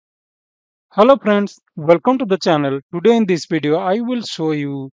Hello friends, welcome to the channel. Today in this video, I will show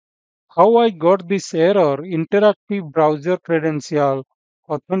you how I got this error interactive browser credential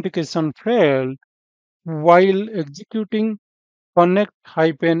authentication failed while executing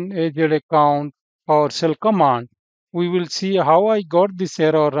connect-azaccount PowerShell command. We will see how I got this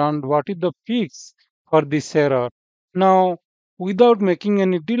error and what is the fix for this error. Now, without making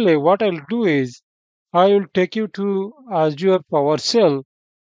any delay, what I'll do is I will take you to Azure PowerShell,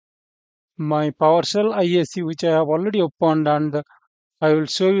 my PowerShell ISC, which I have already opened, and I will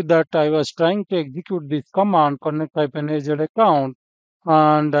show you that I was trying to execute this command connect-az account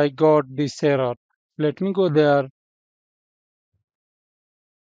and I got this error. Let me go there.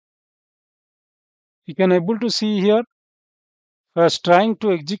 You can able to see here I was trying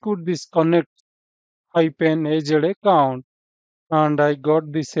to execute this connect-az account and I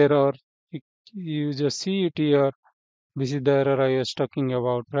got this error. You just see it here. This is the error I was talking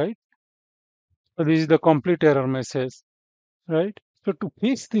about, right? So this is the complete error message, right? So to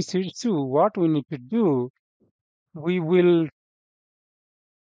fix this issue, what we need to do, we will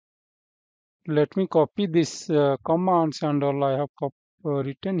let me copy this commands and all I have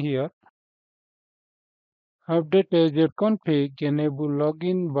written here. Update agent config enable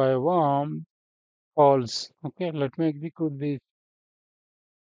login by worm false. Okay, let me execute this.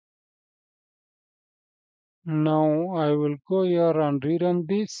 Now I will go here and rerun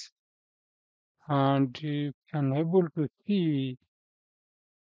this, and you can able to see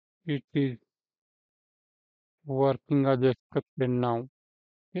it is working as expected now.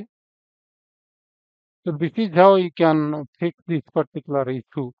 Okay, so this is how you can fix this particular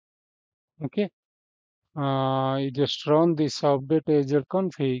issue. Okay, you just run this update agent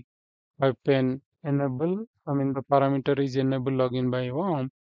config by pen enable. I mean the parameter is enable login by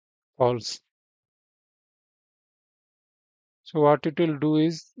worm false. So what it will do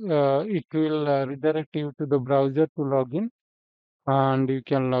is it will redirect you to the browser to log in, and you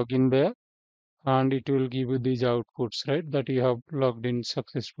can log in there, and it will give you these outputs, right? That you have logged in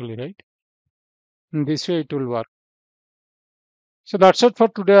successfully, right? In this way it will work. So that's it for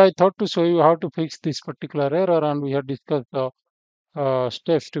today. I thought to show you how to fix this particular error, and we have discussed the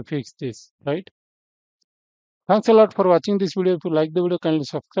steps to fix this, right? Thanks a lot for watching this video. If you like the video, kindly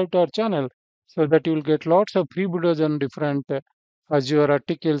subscribe to our channel so that you will get lots of free videos on different Azure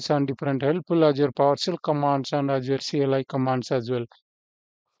articles and different helpful Azure PowerShell commands and Azure CLI commands as well.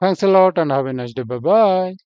 Thanks a lot and have a nice day. Bye bye.